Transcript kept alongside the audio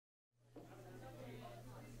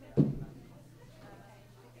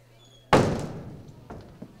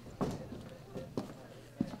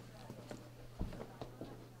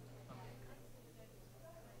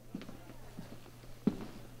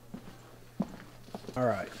All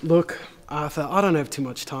right. Look, Arthur, I don't have too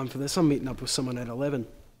much time for this. I'm meeting up with someone at 11.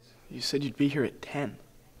 You said you'd be here at 10.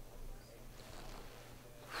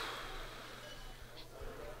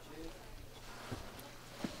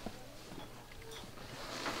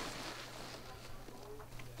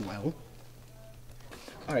 Well?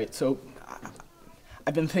 All right, so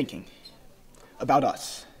I've been thinking about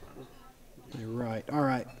us. You're right. All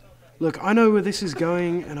right. Look, I know where this is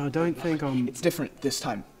going, and I don't think I'm... It's different this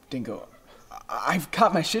time, Dingo. I've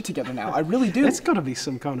got my shit together now. I really do. That's got to be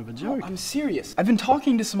some kind of a joke. No, I'm serious. I've been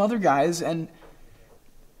talking to some other guys, and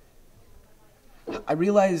I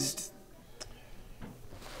realized...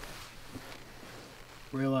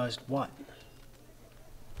 Realized what?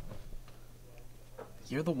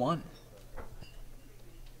 You're the one.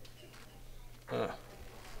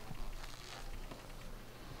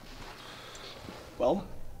 Well,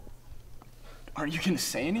 aren't you gonna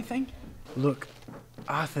say anything? Look,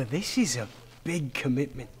 Arthur, this is a big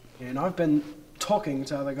commitment. And I've been talking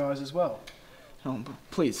to other guys as well. No, but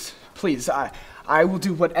please, I will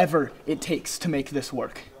do whatever it takes to make this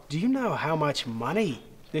work. Do you know how much money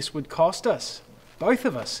this would cost us? Both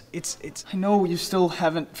of us. It's... I know you still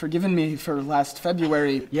haven't forgiven me for last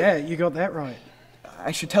February. Yeah, you got that right.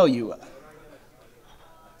 I should tell you.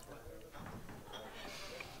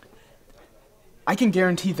 I can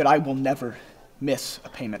guarantee that I will never miss a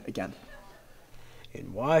payment again.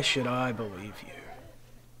 And why should I believe you?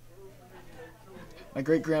 My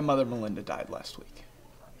great-grandmother Melinda died last week.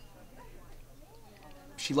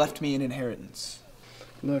 She left me an inheritance.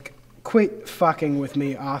 Look, quit fucking with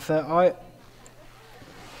me, Arthur.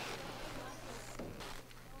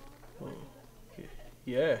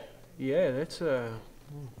 Yeah, that's it's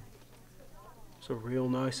a real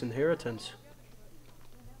nice inheritance.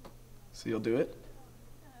 So you'll do it?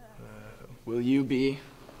 Will you be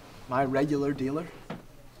my regular dealer?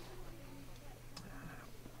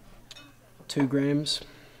 2 grams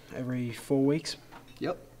every 4 weeks.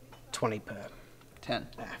 Yep. 20 per. 10.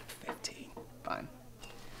 15. Fine.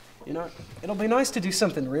 You know, it'll be nice to do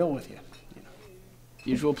something real with you.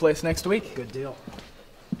 Usual place next week? Good deal.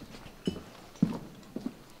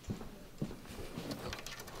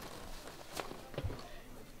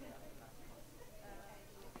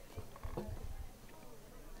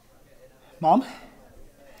 Mom?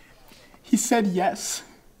 He said yes.